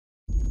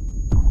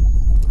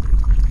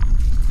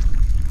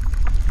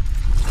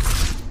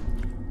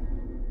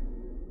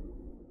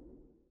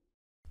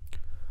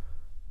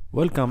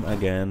Welcome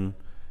again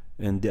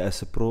in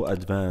DS Pro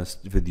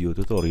Advanced video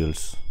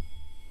tutorials.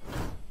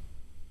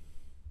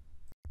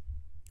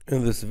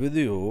 In this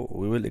video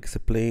we will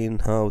explain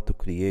how to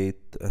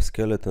create a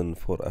skeleton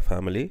for a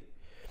family.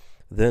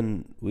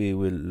 Then we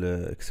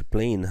will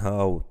explain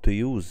how to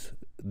use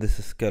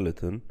this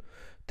skeleton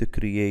to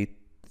create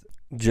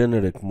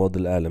generic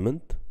model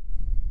element,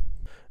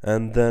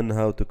 and then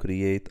how to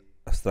create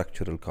a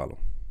structural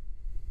column.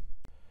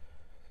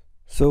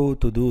 So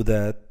to do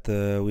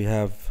that we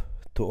have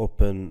to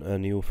open a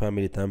new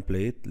family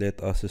template.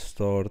 Let us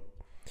start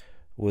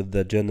with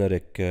the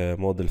generic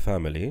model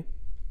family.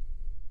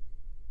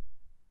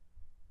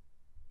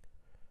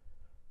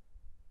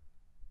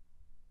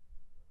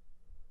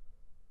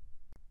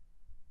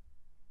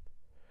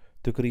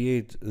 To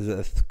create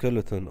the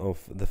skeleton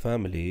of the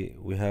family,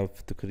 we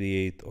have to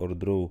create or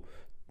draw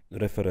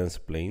reference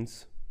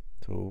planes.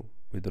 So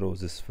we draw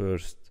this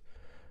first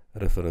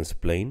reference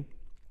plane,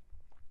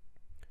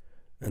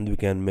 and we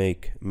can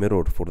make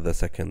mirror for the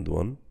second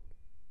one,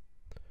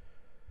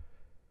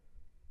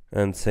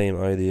 and same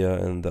idea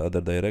in the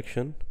other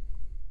direction.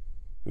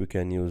 We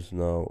can use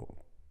now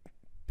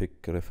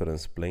pick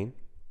reference plane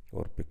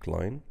or pick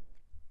line.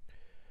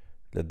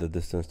 Let the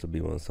distance to be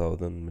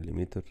 1000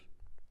 millimeter,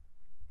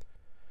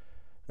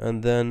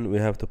 and then we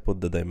have to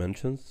put the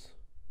dimensions.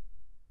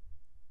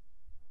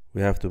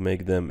 We have to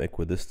make them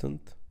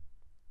equidistant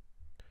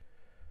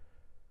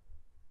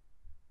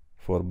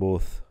for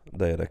both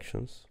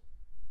directions.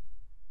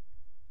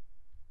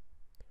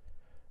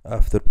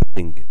 After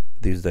putting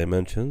these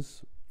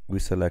dimensions, we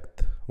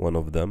select one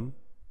of them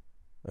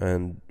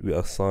and we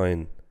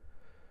assign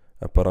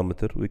a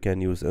parameter. We can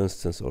use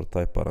instance or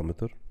type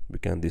parameter. We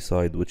can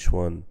decide which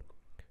one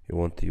you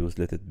want to use.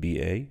 Let it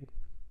be A,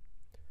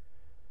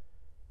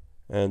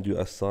 and you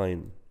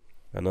assign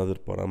another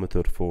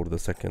parameter for the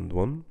second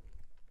one,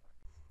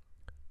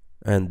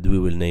 and we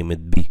will name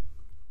it B.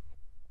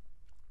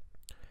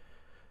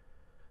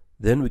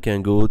 Then we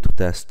can go to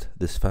test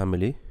this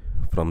family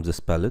from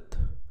this palette.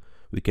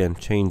 We can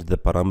change the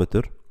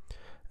parameter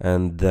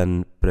and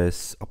then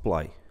press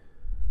apply.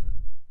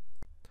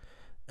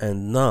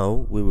 And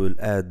now we will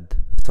add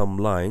some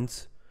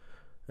lines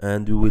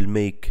and we will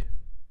make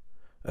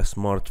a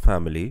smart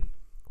family.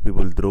 We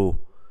will draw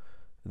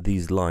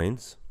these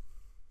lines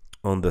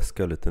on the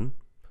skeleton.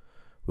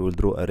 We will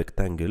draw a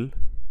rectangle.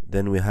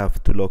 Then we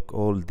have to lock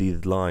all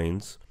these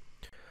lines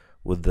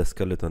with the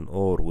skeleton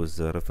or with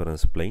the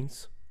reference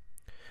planes.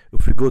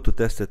 If we go to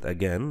test it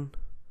again,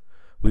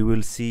 we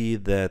will see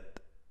that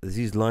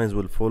these lines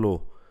will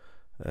follow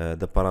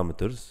the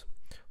parameters.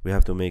 We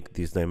have to make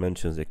these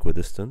dimensions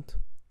equidistant.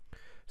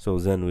 So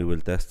then we will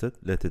test it.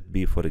 Let it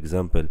be, for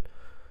example,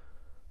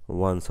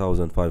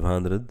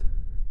 1500.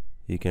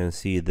 You can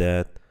see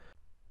that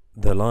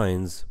the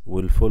lines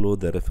will follow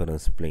the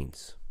reference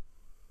planes.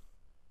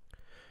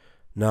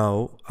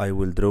 Now I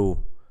will draw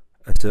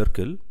a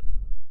circle.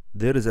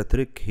 There is a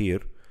trick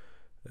here.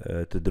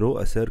 To draw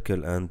a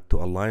circle and to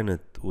align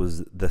it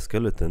with the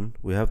skeleton,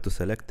 we have to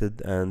select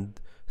it and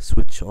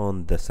switch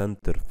on the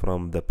center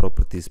from the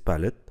properties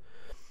palette.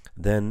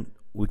 Then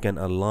we can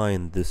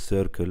align this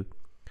circle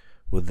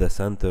with the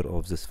center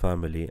of this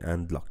family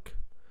and lock.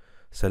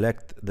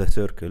 Select the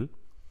circle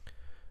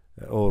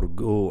or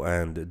go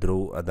and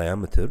draw a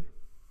diameter.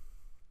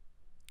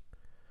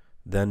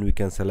 Then we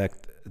can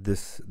select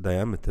this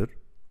diameter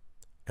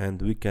and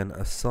we can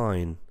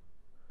assign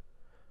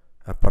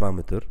a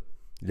parameter.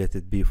 Let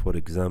it be, for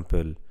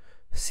example,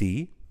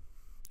 C,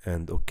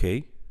 and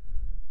OK.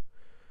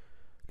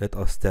 Let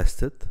us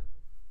test it.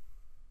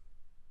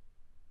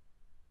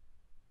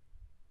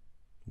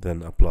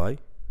 Then apply.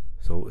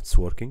 So it's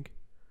working.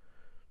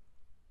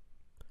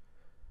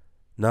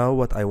 Now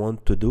what I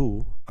want to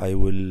do, I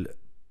will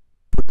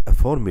put a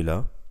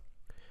formula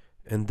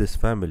in this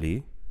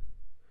family.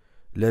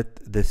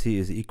 Let the C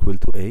is equal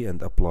to A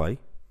and apply.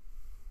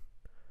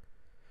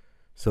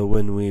 So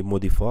when we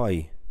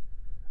modify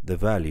the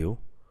value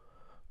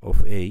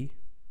of A,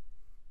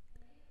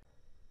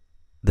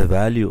 the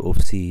value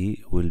of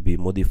C will be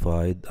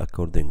modified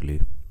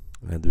accordingly,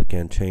 and we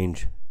can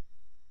change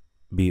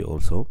B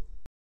also.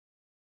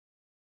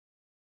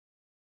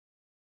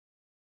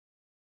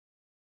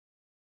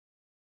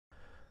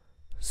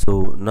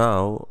 So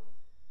now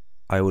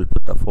I will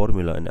put a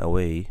formula in a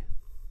way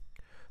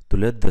to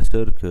let the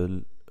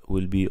circle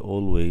will be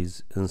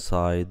always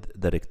inside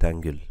the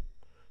rectangle.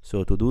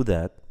 So to do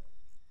that,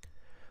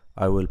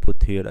 I will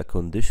put here a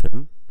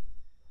condition.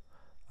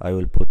 I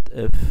will put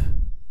if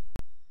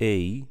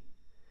A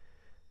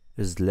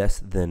is less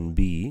than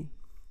B,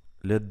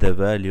 let the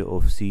value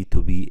of C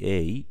to be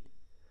A.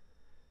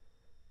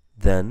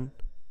 Then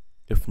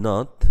if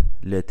not,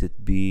 let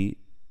it be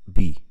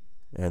B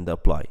and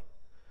apply.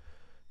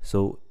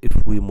 So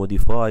if we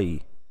modify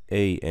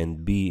A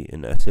and B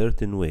in a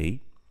certain way,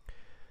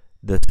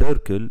 the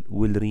circle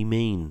will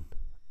remain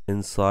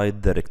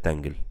inside the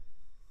rectangle.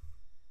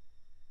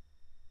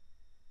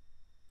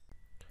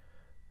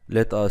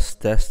 Let us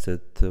test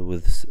it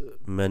with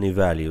many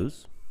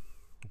values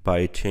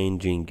by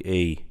changing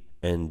A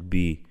and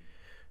B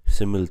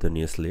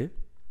simultaneously.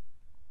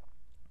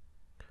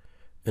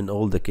 In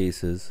all the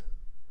cases,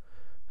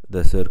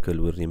 the circle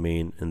will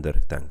remain in the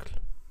rectangle.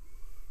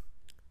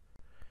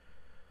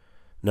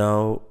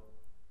 Now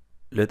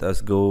let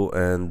us go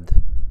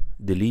and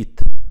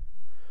delete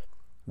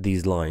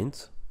these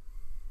lines,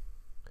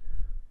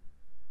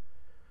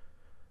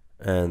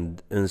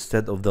 and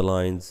instead of the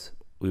lines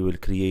we will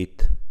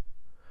create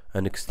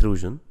an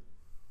extrusion.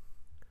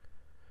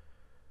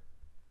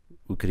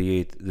 We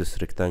create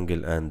this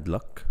rectangle and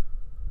lock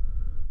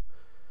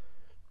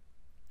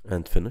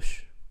and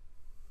finish.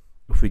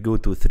 If we go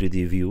to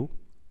 3D view,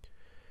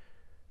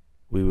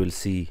 we will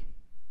see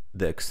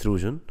the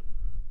extrusion,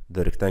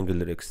 the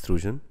rectangular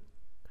extrusion.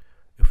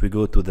 If we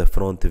go to the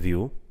front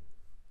view,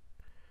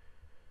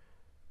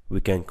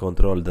 we can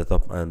control the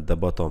top and the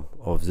bottom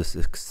of this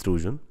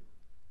extrusion.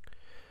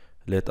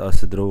 Let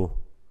us draw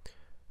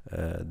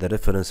the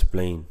reference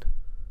plane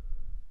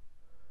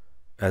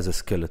as a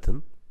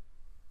skeleton.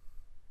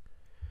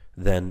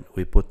 Then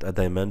we put a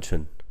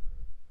dimension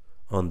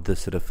on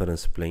this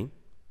reference plane,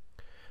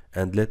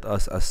 and let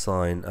us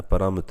assign a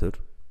parameter.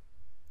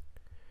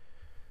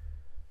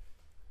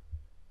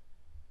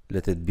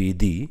 Let it be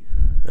D,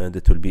 and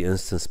it will be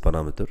instance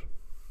parameter.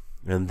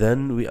 And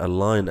then we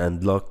align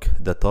and lock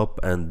the top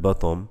and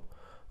bottom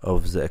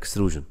of the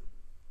extrusion.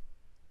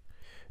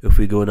 If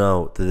we go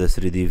now to the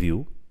 3D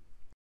view,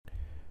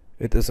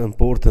 it is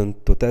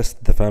important to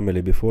test the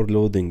family before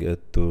loading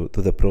it to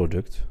the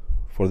project.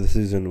 For this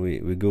reason,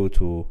 we go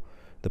to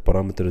the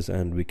parameters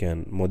and we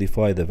can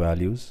modify the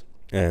values,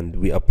 and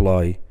we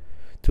apply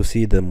to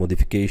see the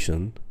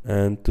modification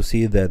and to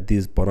see that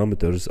these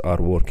parameters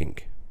are working.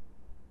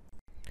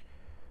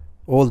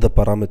 All the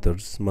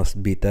parameters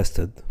must be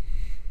tested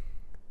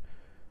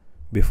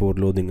before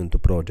loading into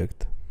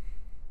project.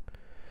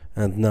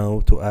 And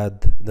now to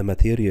add the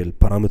material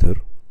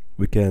parameter,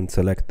 we can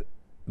select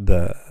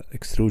the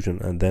extrusion,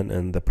 and then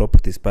in the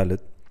properties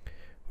palette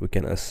we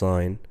can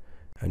assign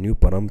a new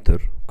parameter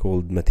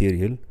called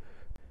material,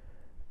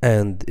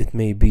 and it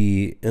may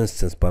be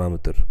instance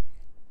parameter,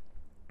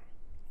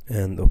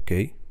 and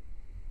OK.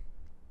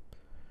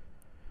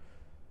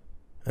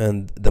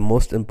 And the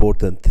most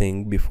important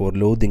thing before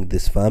loading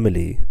this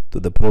family to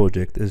the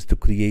project is to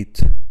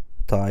create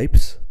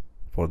types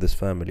for this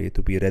family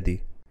to be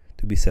ready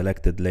to be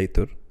selected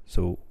later.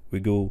 So we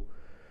go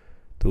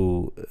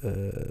to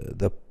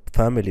the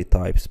family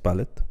types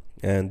palette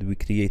and we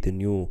create a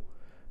new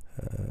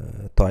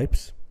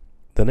types.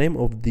 The name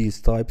of these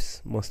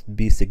types must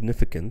be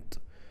significant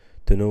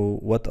to know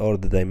what are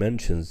the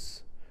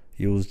dimensions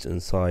used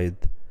inside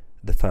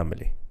the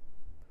family.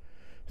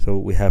 So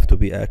we have to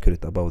be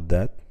accurate about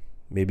that.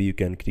 Maybe you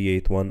can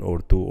create 1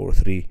 or 2 or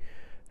 3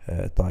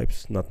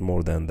 types, not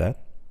more than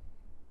that.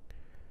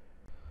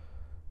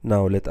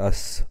 Now let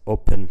us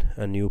open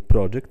a new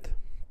project.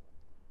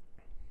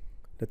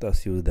 Let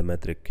us use the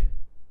metric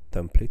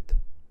template.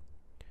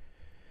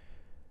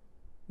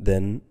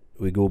 Then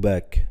we go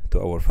back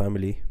to our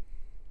family.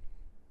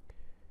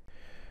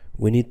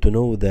 We need to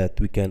know that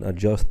we can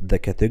adjust the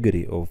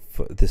category of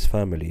this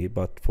family,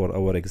 but for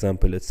our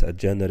example it's a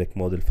generic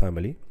model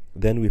family.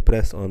 Then we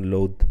press on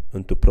load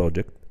into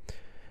project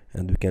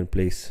and we can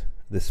place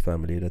this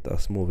family. Let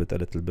us move it a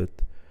little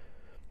bit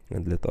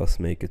and let us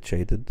make it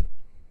shaded.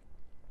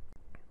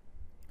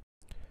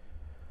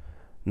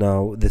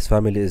 Now this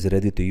family is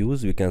ready to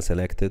use. We can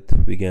select it.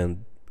 We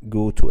can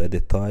go to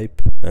edit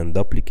type and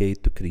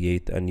duplicate to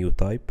create a new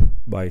type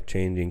by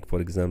changing,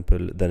 for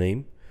example, the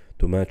name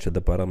to match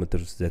the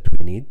parameters that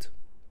we need.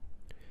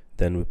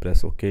 Then we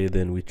press OK.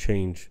 Then we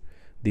change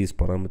these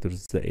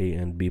parameters, the A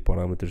and B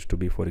parameters, to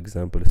be, for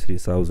example,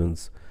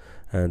 3000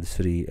 and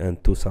 3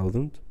 and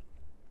 2000.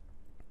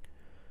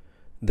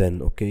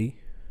 Then OK,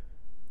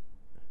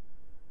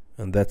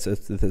 and that's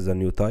it. This is a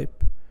new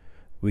type.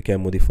 We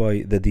can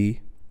modify the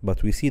D,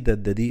 but we see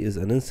that the D is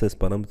an instance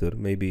parameter.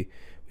 Maybe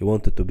we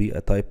want it to be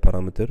a type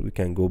parameter. We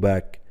can go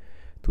back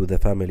to the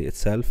family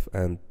itself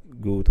and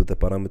go to the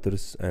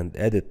parameters and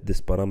edit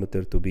this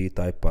parameter to be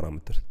type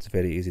parameter. It's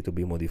very easy to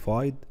be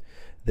modified.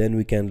 Then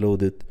we can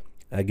load it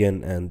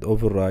again and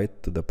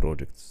overwrite to the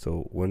project.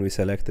 So when we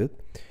select it,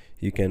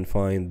 you can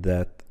find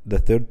that the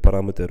third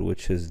parameter,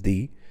 which is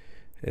D,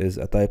 is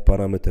a type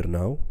parameter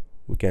now.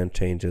 We can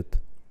change it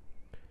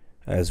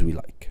as we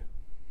like.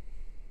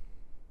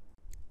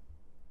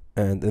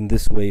 And in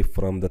this way,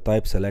 from the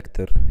type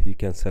selector, you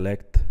can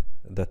select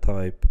the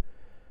type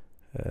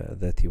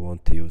that you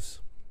want to use.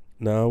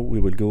 Now we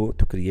will go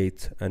to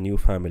create a new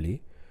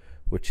family,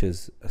 which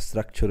is a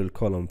structural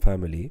column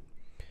family.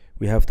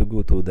 We have to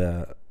go to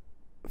the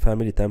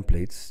family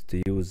templates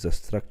to use the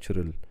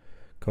structural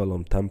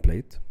column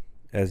template.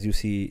 As you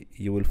see,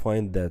 you will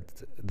find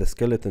that the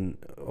skeleton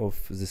of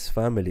this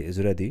family is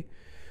ready.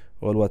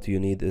 All what you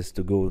need is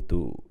to go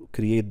to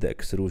create the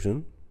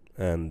extrusion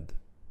and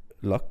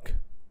lock,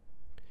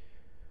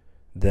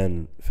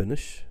 then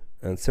finish.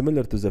 And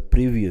similar to the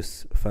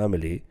previous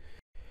family,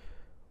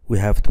 we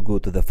have to go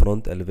to the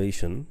front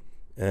elevation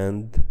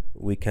and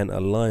we can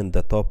align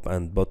the top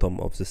and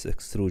bottom of this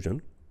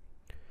extrusion.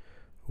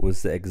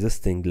 with the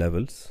existing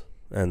levels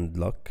and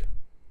lock.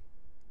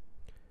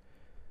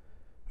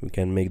 We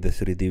can make the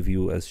 3D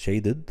view as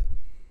shaded.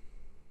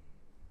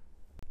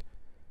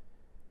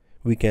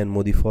 We can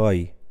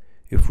modify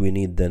if we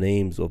need the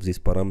names of these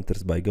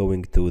parameters by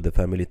going to the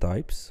family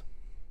types.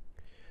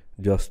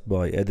 Just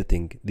by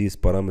editing these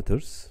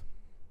parameters,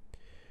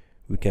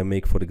 we can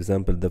make, for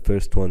example, the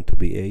first one to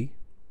be A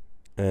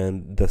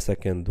and the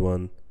second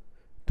one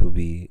to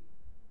be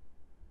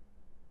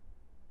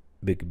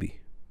big B,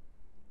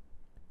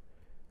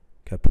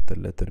 capital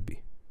letter B.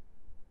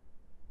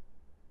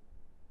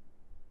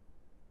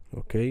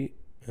 Okay,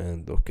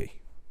 and okay.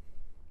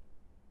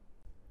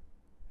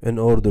 In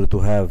order to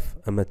have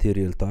a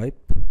material type,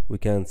 we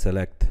can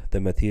select the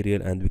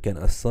material and we can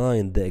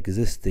assign the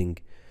existing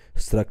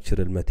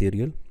structural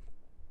material.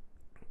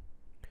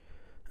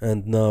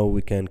 And now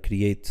we can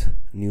create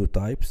new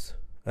types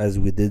as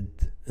we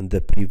did in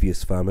the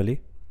previous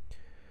family.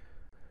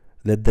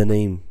 Let the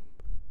name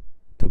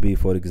to be,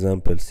 for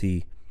example,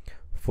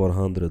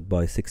 C400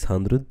 by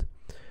 600,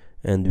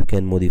 and we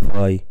can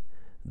modify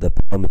the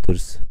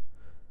parameters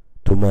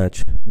to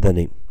match the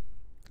name.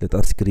 Let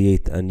us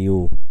create a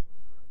new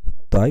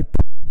type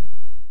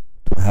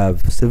to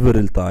have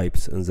several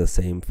types in the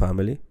same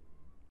family.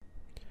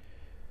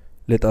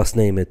 Let us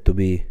name it to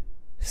be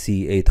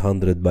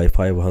C800 by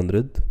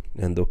 500,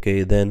 and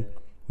okay, then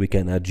we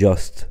can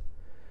adjust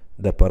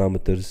the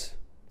parameters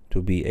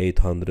to be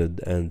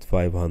 800 and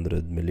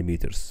 500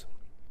 millimeters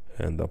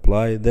and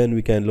apply. Then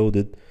we can load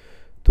it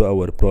to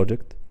our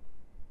project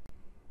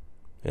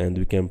and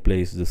we can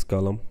place this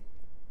column.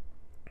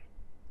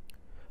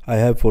 I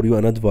have for you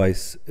an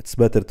advice: it's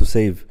better to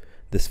save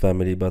this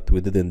family, but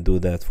we didn't do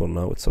that for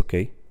now. It's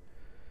okay.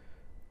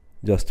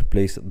 Just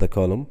place the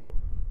column,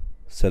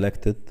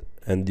 select it,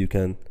 and you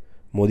can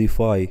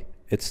modify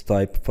its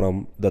type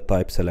from the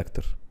type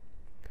selector.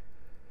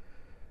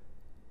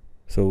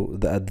 So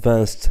the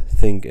advanced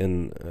thing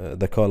in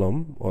the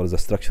column or the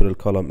structural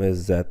column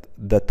is that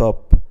the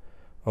top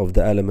of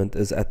the element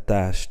is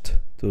attached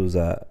to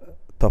the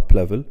top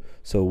level.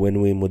 So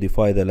when we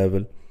modify the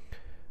level,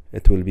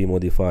 it will be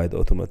modified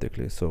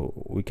automatically. So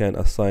we can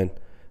assign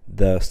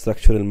the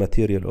structural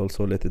material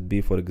also. Let it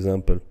be, for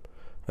example,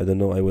 I don't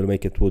know, I will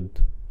make it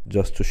wood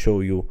just to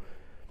show you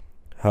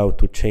how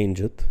to change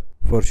it.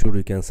 For sure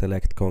you can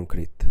select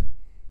concrete.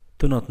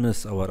 To not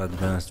miss our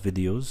advanced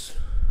videos,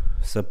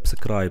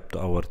 subscribe to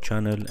our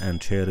channel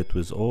and share it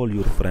with all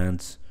your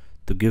friends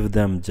to give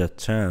them the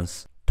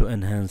chance to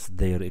enhance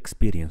their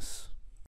experience.